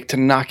would you bake to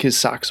knock his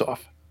socks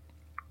off?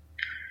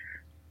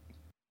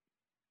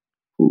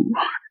 Ooh.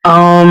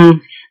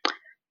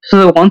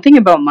 So the one thing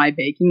about my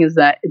baking is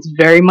that it's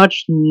very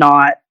much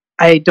not,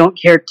 I don't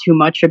care too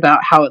much about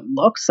how it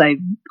looks. I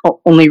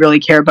only really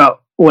care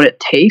about what it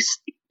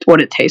tastes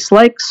what it tastes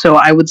like. So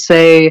I would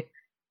say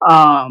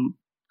I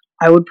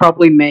would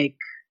probably make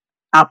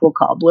apple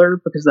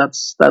cobbler because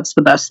that's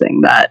the best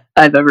thing that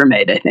I've ever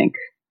made, I think.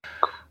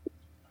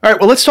 All right,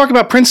 well, let's talk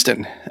about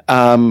Princeton.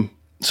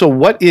 So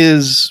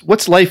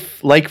what's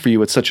life like for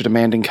you at such a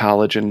demanding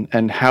college,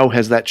 and how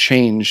has that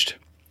changed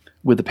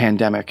with the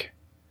pandemic?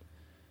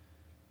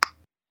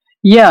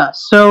 Yeah,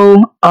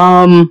 so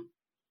the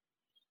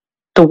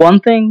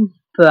one thing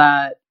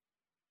that,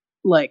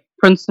 like,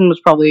 Princeton was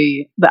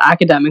probably, the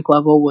academic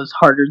level was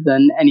harder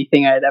than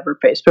anything I had ever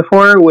faced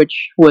before,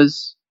 which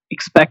was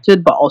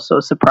expected but also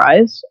a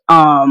surprise.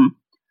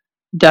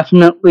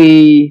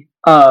 Definitely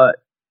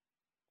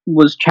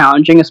was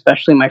challenging,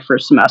 especially my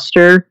first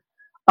semester.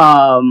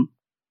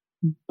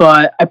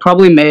 But I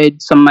probably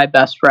made some of my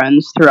best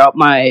friends throughout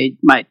my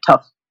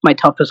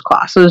toughest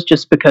classes,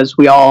 just because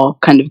we all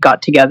kind of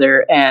got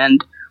together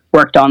and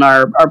worked on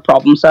our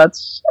problem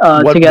sets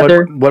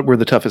together. What were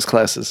the toughest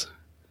classes?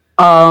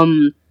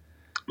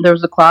 There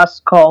was a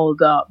class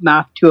called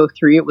Math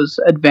 203. It was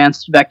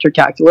Advanced Vector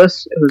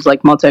Calculus. It was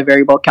like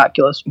multivariable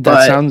calculus.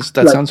 That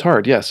sounds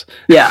hard. Yes.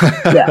 Yeah.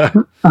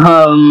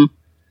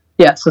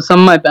 Yeah. So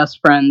some of my best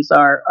friends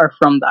are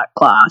from that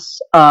class.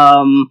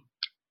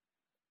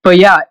 But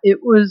yeah,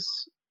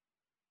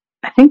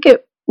 I think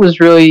it was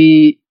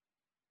really,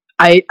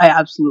 I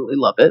absolutely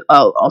love it.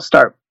 I'll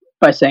start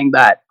by saying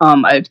that.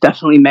 I've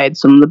definitely made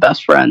some of the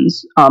best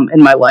friends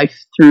in my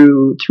life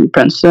through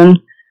Princeton.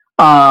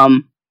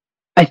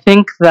 I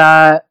think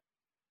that,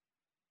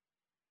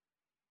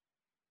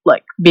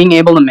 like, being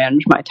able to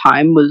manage my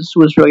time was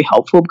really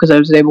helpful, because I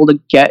was able to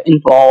get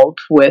involved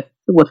with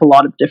a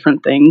lot of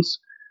different things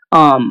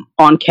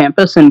on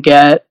campus and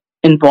get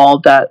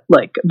involved at,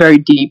 like, a very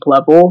deep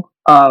level.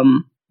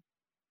 On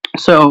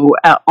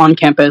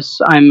campus,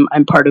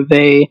 I'm part of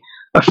a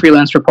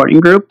freelance reporting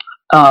group.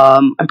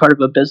 I'm part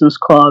of a business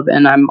club,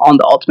 and I'm on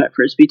the Ultimate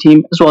Frisbee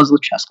team, as well as the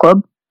chess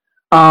club.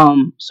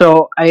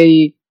 So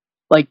I,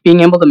 like, being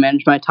able to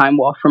manage my time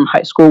well from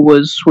high school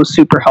was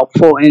super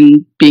helpful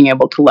in being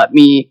able to let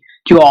me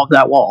do all of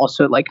that while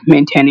also, like,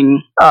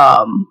 maintaining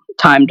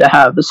time to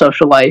have a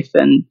social life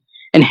and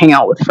hang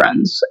out with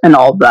friends and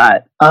all of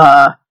that.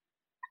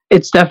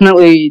 It's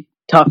definitely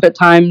tough at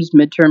times.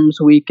 Midterms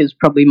week is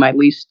probably my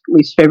least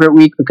favorite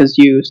week, because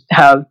you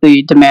have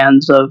the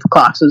demands of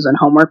classes and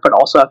homework, but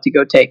also have to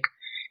go take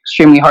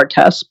extremely hard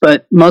tests.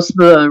 But most of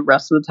the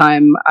rest of the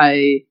time,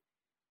 I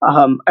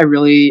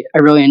really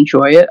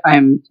enjoy it.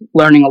 I'm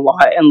learning a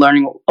lot and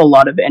learning a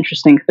lot of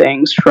interesting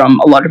things from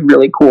a lot of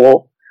really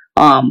cool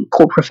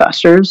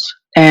professors.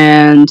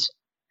 And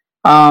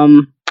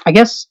I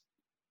guess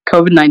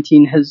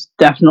COVID-19 has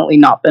definitely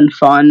not been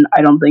fun.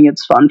 I don't think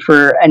it's fun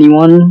for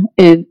anyone,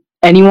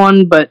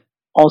 but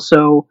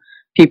also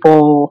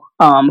people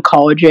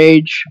college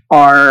age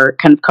are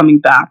kind of coming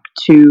back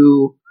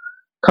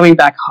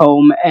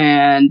home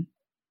and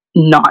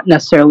not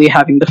necessarily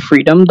having the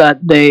freedom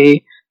that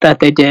they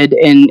did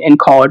in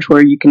college,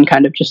 where you can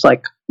kind of just,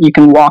 like, you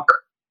can walk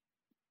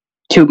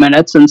 2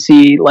 minutes and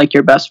see, like,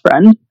 your best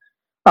friend.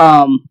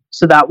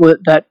 So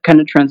that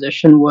kind of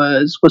transition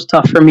was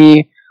tough for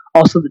me.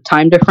 Also, the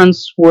time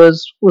difference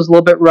was a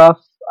little bit rough.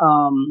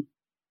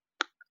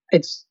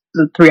 It's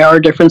the 3-hour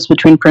difference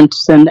between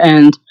Princeton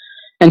and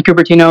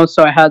Cupertino.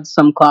 So I had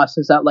some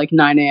classes at, like,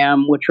 9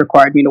 a.m., which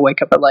required me to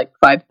wake up at, like,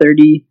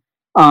 5:30.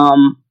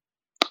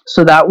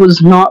 So that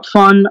was not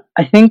fun,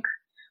 I think.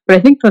 But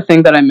I think the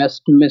thing that I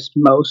missed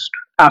most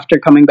after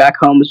coming back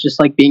home was just,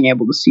 like, being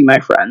able to see my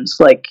friends,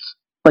 like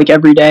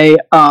every day.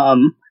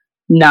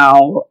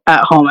 Now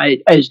at home,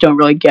 I just don't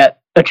really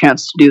get a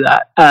chance to do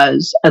that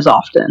as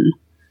often.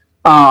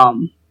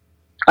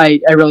 I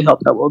really hope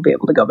that we'll be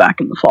able to go back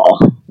in the fall.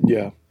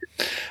 Yeah.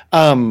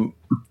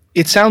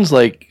 It sounds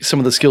like some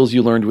of the skills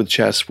you learned with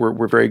chess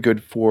were very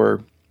good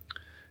for,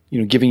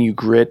 giving you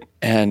grit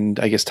and,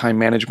 I guess, time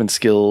management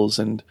skills.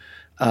 And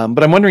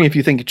but I'm wondering if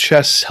you think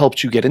chess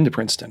helped you get into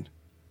Princeton.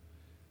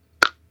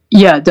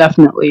 Yeah,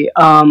 definitely.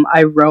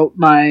 I wrote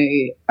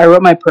my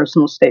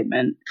personal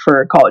statement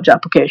for college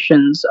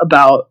applications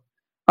about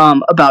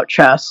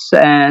chess,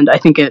 and I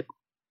think it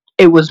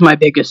was my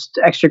biggest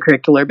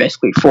extracurricular,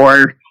 basically,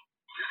 for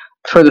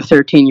the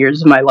 13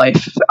 years of my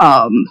life,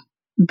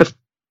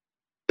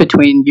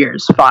 between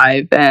years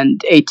 5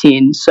 and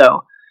 18.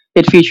 So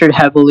it featured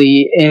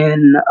heavily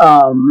in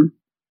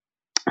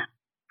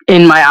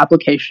my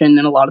application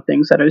and a lot of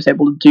things that I was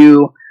able to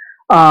do.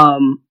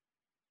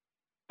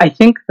 I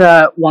think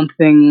that one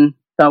thing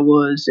that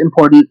was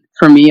important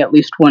for me, at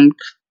least when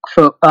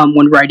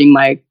writing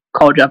my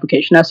college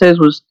application essays,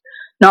 was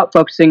not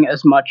focusing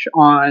as much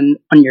on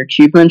your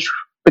achievements,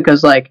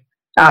 because, like,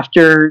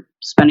 after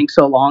spending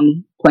so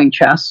long playing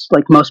chess,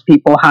 like, most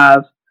people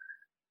have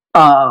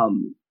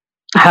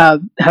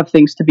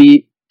things to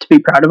be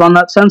proud of on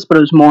that sense, but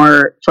it was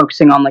more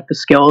focusing on, like, the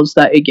skills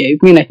that it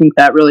gave me. And I think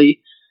that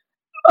really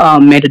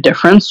made a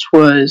difference,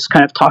 was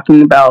kind of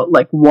talking about,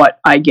 like, what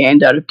I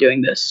gained out of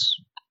doing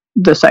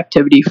this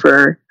activity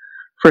for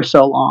for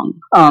so long.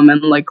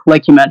 And like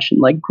you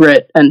mentioned, like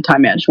grit and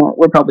time management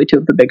were probably two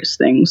of the biggest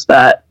things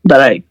that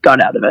I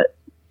got out of it.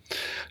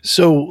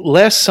 So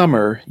last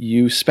summer,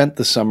 you spent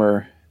the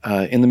summer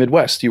in the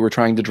Midwest. You were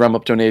trying to drum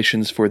up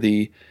donations for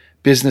the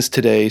Business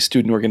Today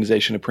student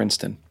organization at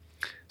Princeton.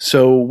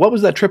 So what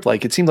was that trip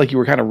like? It seemed like you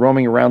were kind of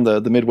roaming around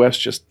the Midwest,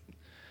 just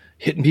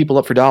hitting people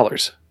up for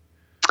dollars.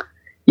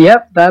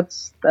 Yep,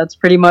 that's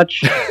pretty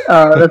much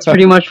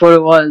what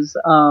it was.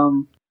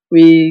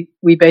 We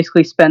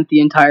basically spent the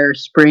entire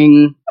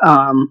spring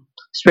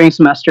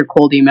semester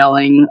cold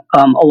emailing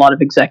a lot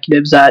of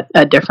executives at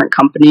different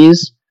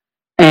companies,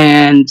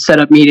 and set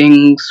up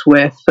meetings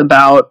with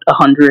about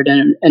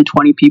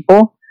 120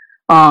 people.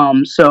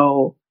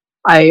 So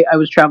I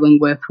was traveling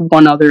with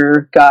one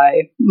other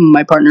guy,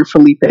 my partner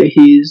Felipe.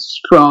 He's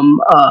from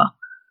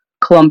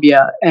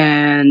Colombia,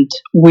 and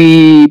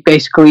we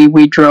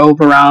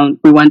drove around.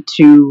 We went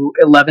to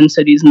 11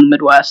 cities in the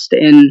Midwest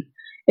in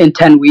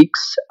 10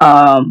 weeks.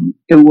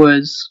 It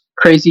was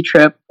a crazy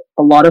trip,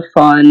 a lot of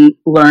fun,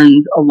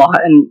 learned a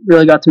lot, and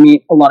really got to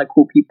meet a lot of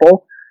cool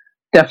people.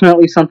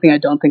 Definitely something I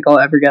don't think I'll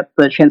ever get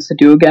the chance to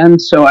do again.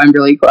 So I'm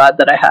really glad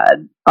that I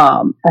had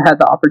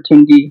the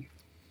opportunity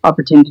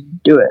to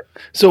do it.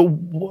 So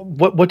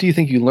what do you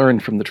think you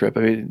learned from the trip?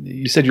 I mean,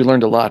 you said you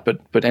learned a lot,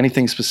 but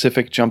anything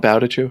specific jump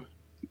out at you?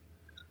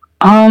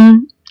 I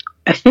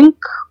think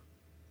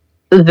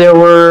there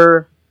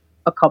were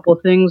a couple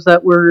of things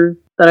that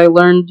I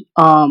learned.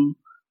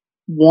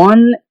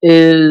 One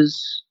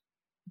is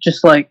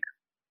just like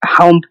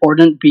how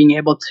important being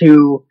able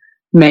to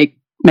make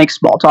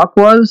small talk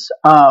was.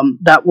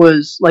 That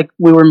was like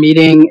we were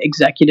meeting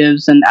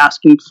executives and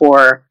asking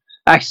for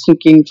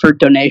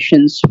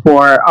donations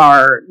for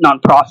our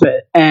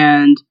nonprofit,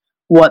 and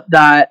what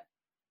that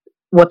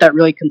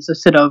really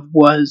consisted of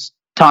was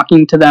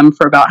talking to them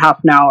for about half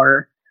an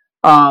hour,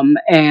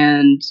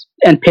 and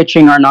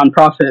pitching our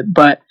nonprofit.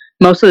 But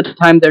most of the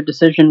time their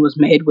decision was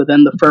made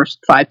within the first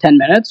 5-10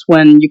 minutes,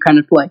 when you kind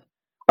of like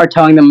are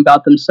telling them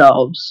about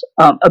themselves,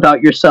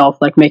 about yourself,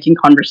 like making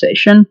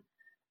conversation.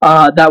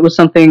 That was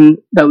something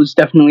that was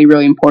definitely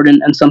really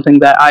important, and something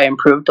that I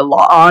improved a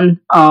lot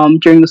on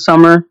during the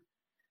summer.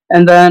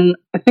 And then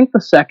I think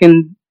the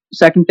second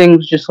thing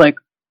was just like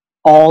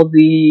all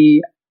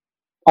the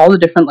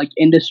different like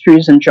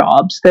industries and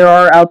jobs there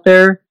are out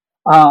there.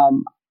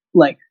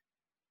 Like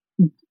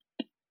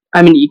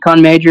I'm an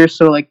econ major,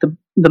 so like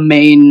the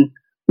main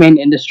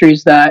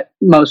industries that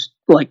most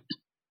like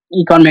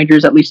econ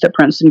majors, at least at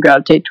Princeton,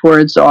 gravitate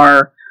towards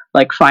are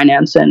like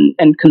finance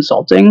and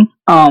consulting.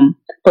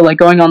 But like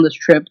going on this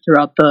trip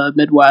throughout the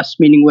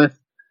Midwest, meeting with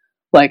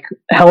like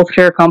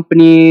healthcare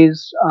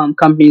companies,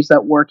 companies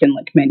that work in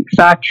like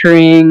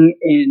manufacturing,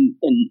 in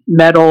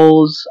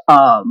metals,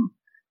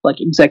 like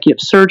executive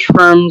search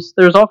firms.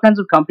 There's all kinds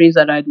of companies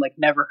that I'd like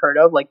never heard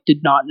of, like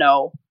did not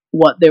know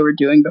what they were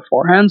doing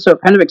beforehand. So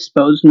it kind of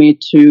exposed me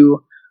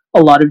to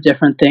a lot of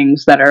different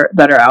things that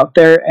are out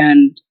there,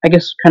 and I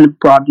guess kind of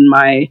broadened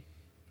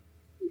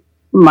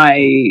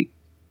my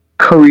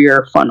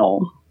career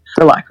funnel,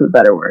 for lack of a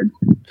better word.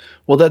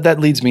 Well, that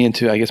leads me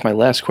into, I guess,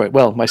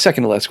 my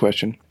second to last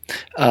question.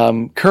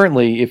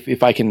 Currently,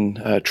 if I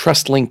can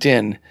trust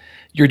LinkedIn,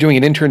 you're doing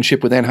an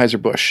internship with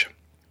Anheuser-Busch.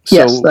 So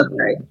yes, that's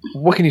right.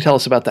 What can you tell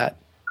us about that?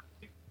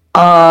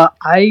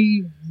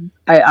 I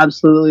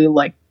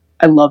absolutely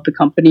I love the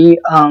company.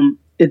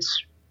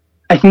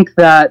 I think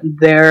that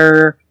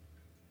their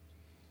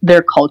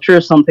culture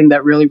is something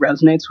that really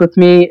resonates with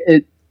me.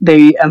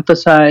 They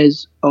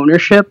emphasize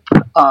ownership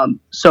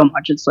so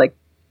much. It's like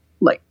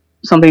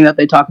something that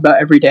they talk about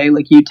every day.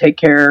 Like, you take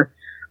care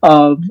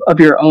of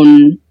your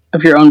own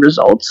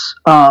results.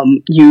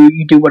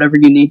 You do whatever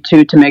you need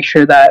to make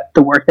sure that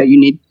the work that you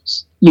need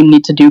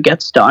to do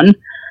gets done.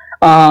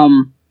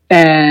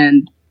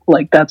 And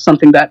like, that's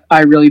something that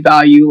I really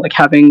value, like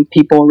having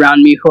people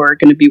around me who are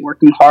going to be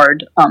working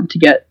hard to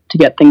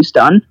get things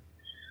done.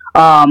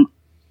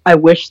 I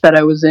wish that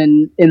I was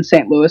in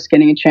St. Louis,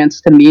 getting a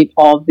chance to meet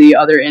all of the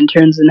other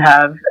interns and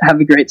have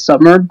a great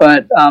summer.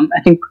 But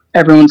I think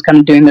everyone's kind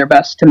of doing their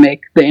best to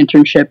make the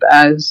internship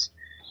as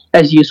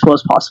useful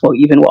as possible,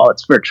 even while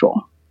it's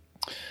virtual.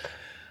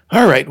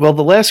 All right. Well,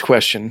 the last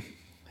question,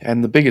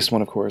 and the biggest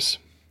one, of course.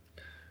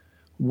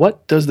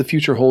 What does the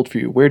future hold for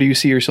you? Where do you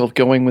see yourself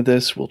going with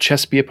this? Will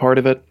chess be a part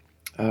of it?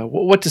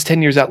 What does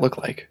 10 years out look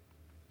like?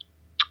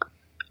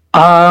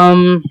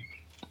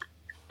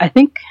 I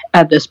think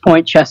at this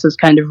point, chess is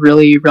kind of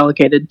really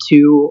relegated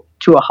to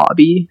a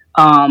hobby.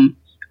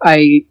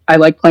 I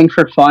like playing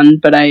for fun,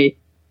 but I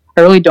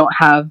really don't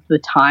have the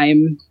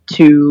time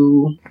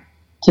to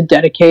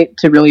dedicate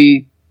to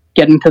really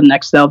getting to the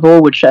next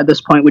level, which at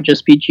this point would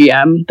just be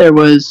GM. There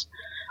was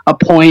a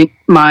point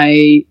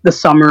the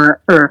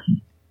summer, or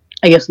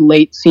I guess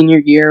late senior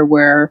year,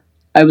 where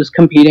I was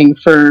competing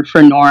for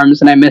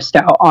norms and I missed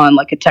out on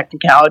like a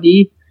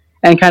technicality.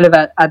 And kind of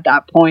at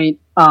that point,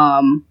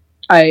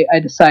 I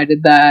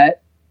decided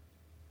that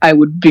I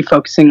would be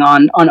focusing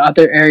on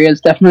other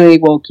areas. Definitely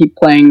will keep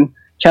playing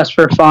chess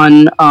for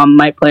fun.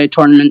 Might play a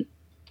tournament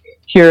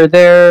here or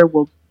there.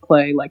 We'll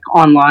play like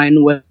online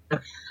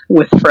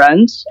with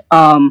friends.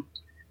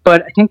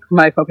 But I think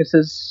my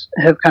focuses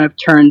have kind of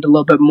turned a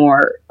little bit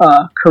more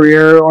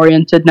career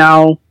oriented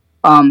now.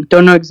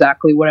 Don't know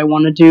exactly what I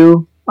want to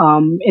do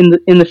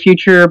in the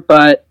future,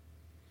 but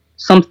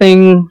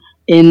something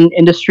in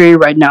industry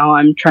right now.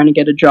 I'm trying to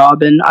get a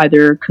job in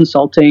either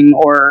consulting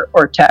or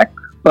tech,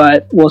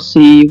 but we'll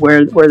see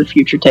where the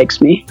future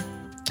takes me.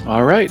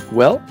 All right.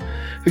 Well,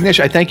 Vignesh,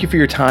 I thank you for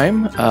your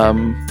time,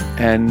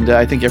 and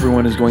I think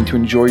everyone is going to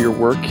enjoy your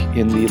work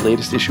in the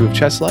latest issue of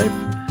Chess Life.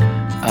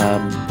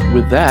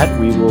 With that,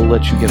 we will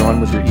let you get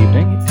on with your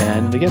evening.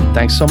 And again,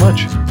 thanks so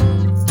much.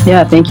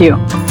 Yeah, thank you.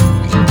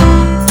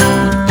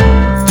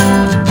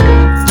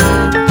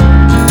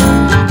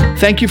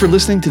 Thank you for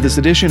listening to this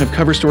edition of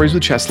Cover Stories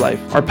with Chess Life.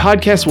 Our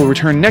podcast will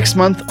return next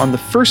month on the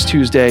first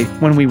Tuesday,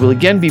 when we will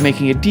again be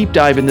making a deep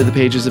dive into the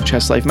pages of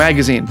Chess Life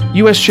magazine.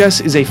 US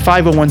Chess is a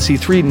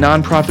 501c3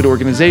 nonprofit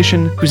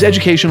organization whose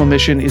educational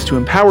mission is to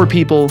empower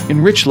people,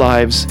 enrich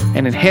lives,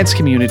 and enhance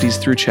communities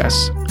through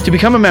chess. To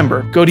become a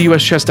member, go to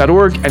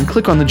uschess.org and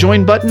click on the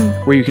Join button,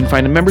 where you can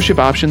find a membership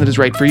option that is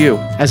right for you.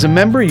 As a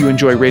member, you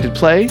enjoy rated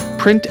play,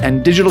 print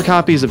and digital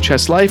copies of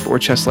Chess Life or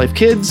Chess Life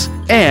Kids,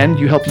 and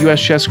you help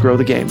US Chess grow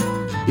the game.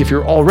 If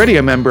you're already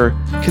a member,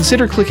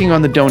 consider clicking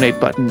on the Donate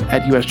button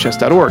at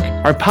uschess.org.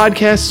 Our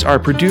podcasts are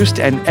produced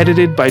and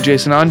edited by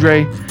Jason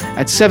Andre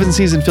at Seven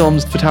Season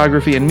Films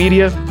Photography and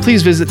Media.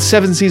 Please visit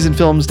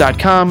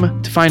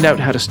sevenseasonfilms.com to find out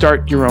how to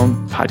start your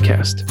own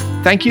podcast.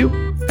 Thank you,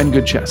 and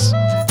good chess.